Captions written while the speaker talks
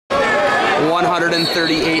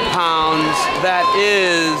138 pounds. That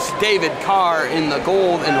is David Carr in the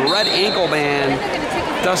gold and red ankle band.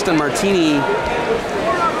 Dustin Marteney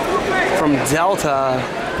from Delta.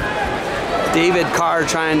 David Carr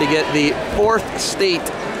trying to get the 4th state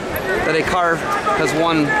that a Carr has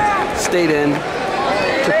won state in,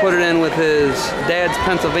 to put it in with his dad's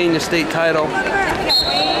Pennsylvania state title.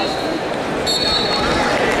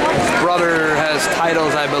 His brother has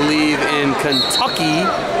titles, I believe, in Kentucky,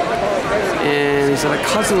 and he's got a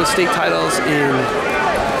cousin with state titles in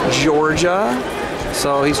Georgia.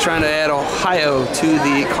 So he's trying to add Ohio to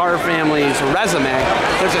the Carr family's resume.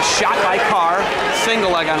 There's a shot by Carr,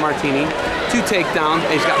 single leg on Marteney, 2 takedown.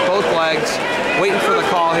 He's got both legs, waiting for the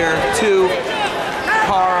call here. 2,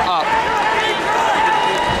 Carr up.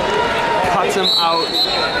 Cuts him out.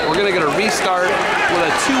 We're gonna get a restart with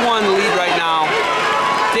a 2-1 lead right now.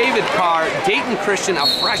 David Carr, Dayton Christian, a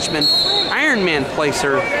freshman, Ironman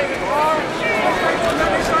placer.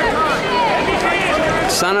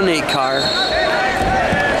 Son of Nate Carr.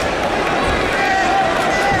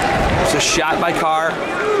 It's a shot by Carr.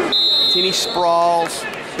 Marteney sprawls.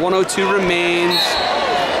 102 remains.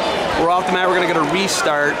 We're off the mat. We're gonna get a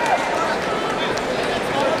restart.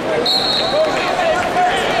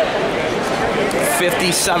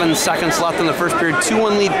 .57 seconds left in the first period.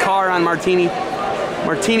 2-1 lead Carr on Marteney.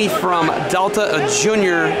 Marteney from Delta, a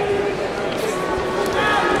junior.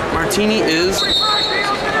 Marteney is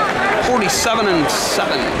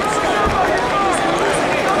 47-7.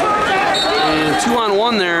 And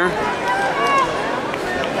 2-on-1 there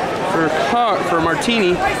for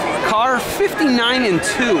Marteney. Carr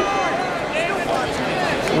 59-2.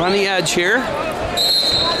 We're on the edge here.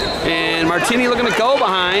 And Marteney looking to go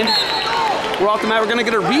behind. We're off the mat. We're going to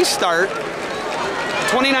get a restart.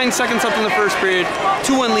 29 seconds left in the first period.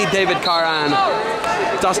 2-1 lead David Carr on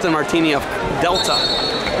Dustin Marteney of Delta.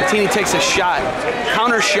 Marteney takes a shot.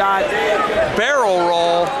 Counter shot. Barrel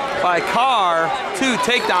roll by Carr. 2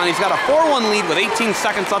 takedown. He's got a 4-1 lead with 18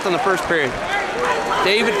 seconds left in the first period.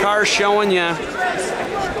 David Carr showing you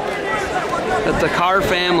that the Carr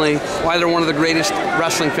family, why they're one of the greatest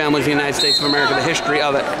wrestling families in the United States of America, the history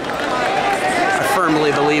of it. I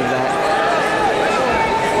firmly believe that.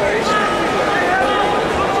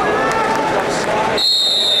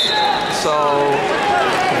 So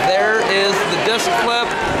there is the disc flip.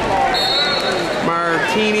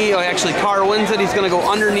 Marteney, actually Carr wins it. He's going to go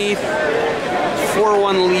underneath.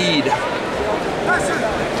 4-1 lead.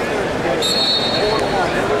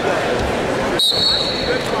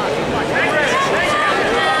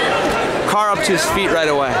 Carr up to his feet right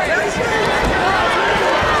away.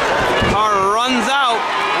 Carr runs out.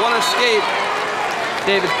 One escape.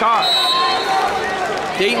 David Carr.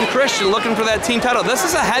 Dayton Christian looking for that team title. This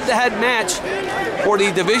is a head-to-head match for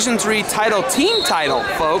the Division III title, team title,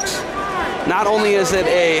 folks. Not only is it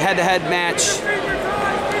a head-to-head match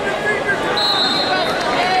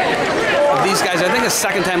of these guys, I think the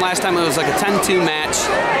second time, last time it was like a 10-2 match.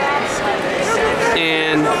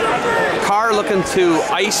 And Carr looking to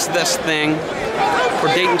ice this thing for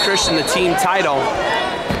Dayton Christian, the team title.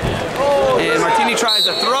 And Marteney tries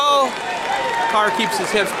to throw. Carr keeps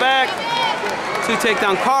his hips back. 2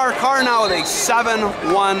 takedown Carr. Carr now with a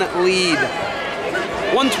 7-1 lead.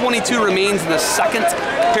 1:22 remains in the second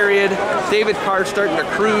period. David Carr starting to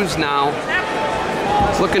cruise now.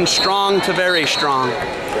 Looking strong to very strong.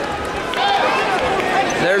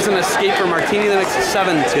 There's an escape for Marteney that makes it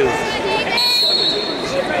 7-2.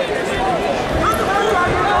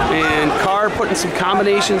 And Carr putting some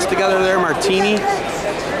combinations together there. Marteney,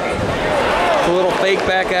 a little fake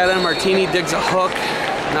back at him. Marteney digs a hook.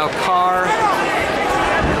 Now Carr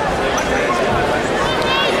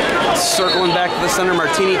circling back to the center.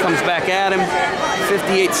 Marteney comes back at him.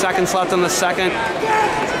 58 seconds left in the second.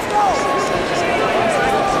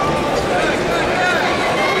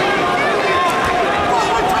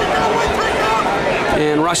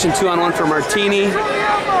 And Russian 2-on-1 for Marteney.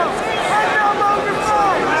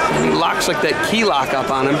 And he locks like that key lock up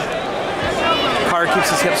on him. Carr keeps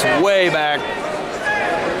his hips way back.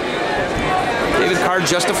 David Carr,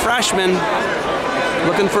 just a freshman,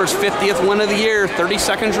 looking for his 50th win of the year. 30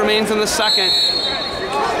 seconds remains in the second.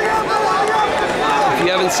 If you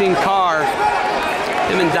haven't seen Carr,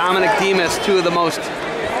 him and Dominic Demas, 2 of the most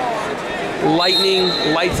lightning,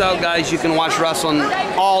 lights-out guys you can watch wrestle in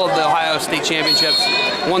all of the Ohio State Championships.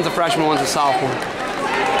 One's a freshman, one's a sophomore.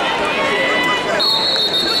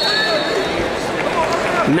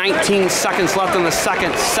 19 seconds left in the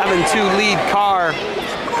second. 7-2 lead Carr.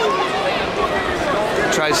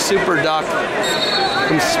 Tries super duck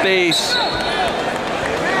from space.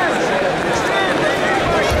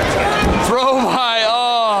 Throw by,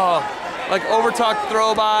 like overtuck,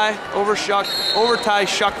 throw by, overtie,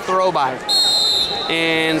 shuck, throw by.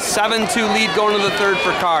 And 7-2 lead going to the third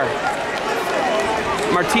for Carr.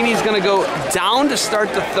 Marteney's gonna go down to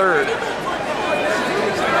start the third.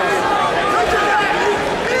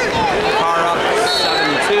 Carr up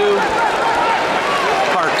 7-2.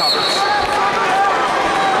 Carr covers.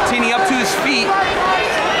 Marteney up to his feet.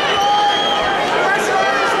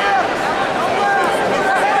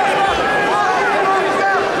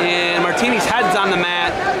 And Marteney's head's on the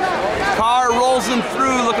mat. Carr rolls him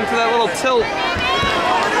through, looking for that little tilt.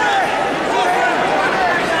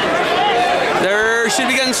 There should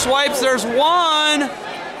be getting swipes. There's one.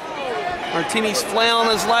 Marteney's flailing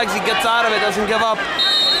his legs. He gets out of it, doesn't give up.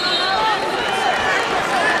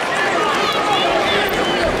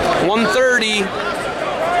 130.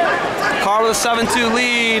 Carr with a 7-2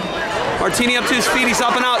 lead. Marteney up to his feet. He's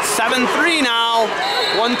up and out. 7-3 now.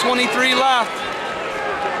 1:23 left.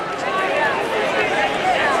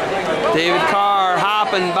 David Carr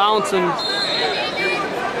hopping, bouncing.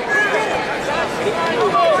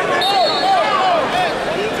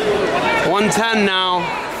 .110 now.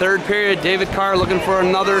 Third period. David Carr looking for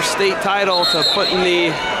another state title to put in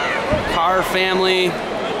the Carr family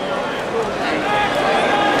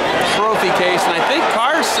trophy case. And I think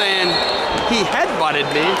Carr's saying he headbutted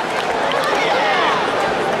me.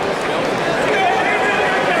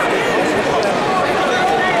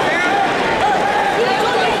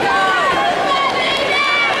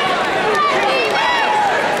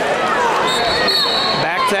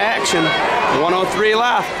 Back to action. 1:03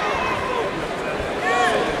 left.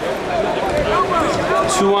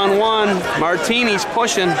 2-on-1. Marteney's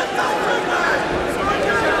pushing.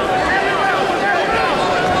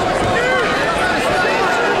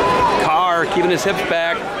 Carr keeping his hips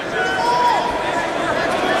back.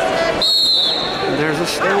 And there's a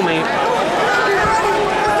stalemate.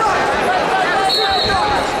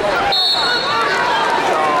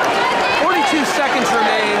 42 seconds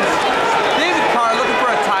remains. David Carr looking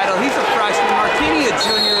for a title. He's a freshman. Marteney a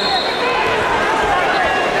junior.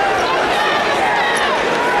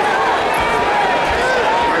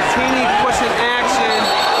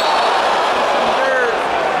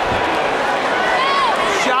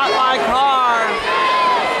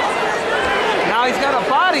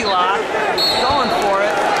 Body lock, going for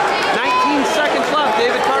it. 19 seconds left.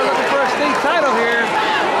 David Carr looking for a state title here.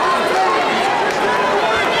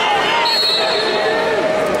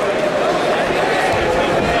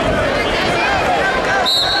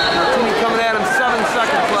 Marteney coming at him, 7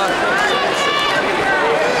 seconds left.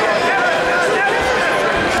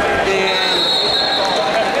 And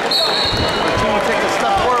Marteney takes a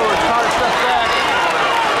step forward, Carr steps back.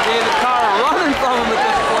 David Carr running from him at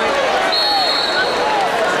this point.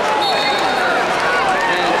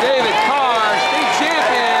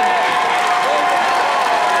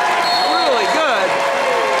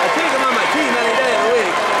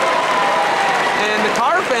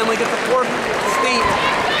 Gets the fourth state,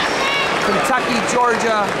 Kentucky,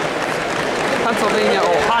 Georgia, Pennsylvania,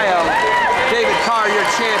 Ohio. David Carr, your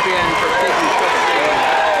champion for